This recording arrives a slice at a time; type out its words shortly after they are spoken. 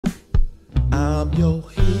I'm your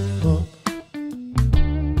heat pump.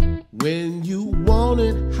 When you want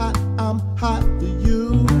it hot, I'm hot for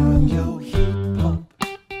you. I'm your heat pump.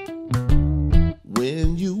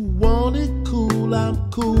 When you want it cool, I'm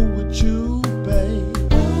cool with you, babe.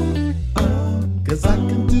 Cause I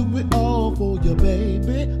can do it all for you,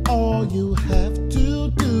 baby. All you have to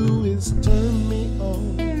do is turn me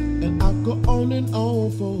on, and I'll go on and on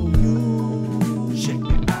for you. Check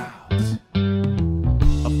it out.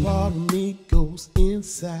 A part of me goes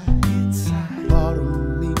inside. Part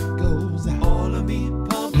of me goes out. All of me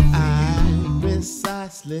pumping. I'm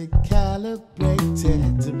precisely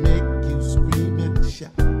calibrated to make you scream and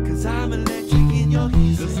shout. Cause I'm electric in your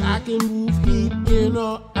heat. Cause I can move heat in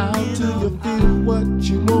or out till you feel what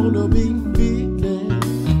you wanna be feeling.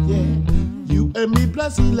 Yeah, you and me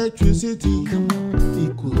plus electricity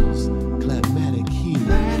equals climatic heat.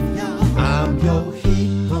 I'm your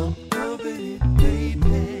heat pump.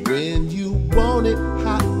 When you want it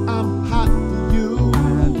hot, I'm hot for you.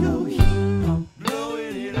 I'm your heat pump.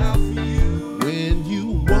 Blowing it out for you. When you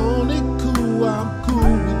want it cool, I'm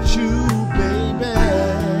cool with you, baby.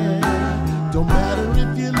 Don't matter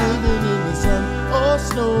if you're living in the sun or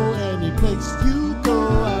snow, any place you go,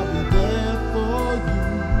 I'll be there for you.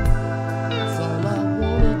 That's all I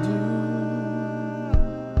wanna do.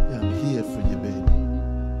 I'm here for you, baby.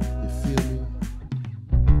 You feel me?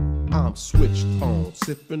 I'm switched on,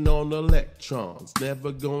 sipping on electrons.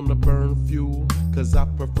 Never gonna burn fuel, cause I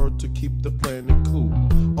prefer to keep the planet cool.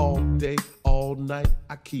 All day, all night,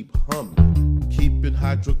 I keep humming. Keeping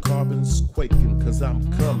hydrocarbons quaking, cause I'm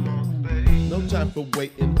coming. No time for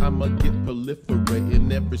waiting, I'ma get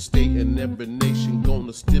proliferating. Every state and every nation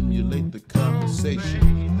gonna stimulate the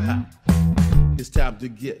conversation. Ha. It's time to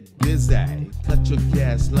get busy. Cut your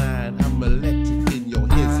gas line, I'm electric in your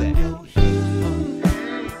hizzy.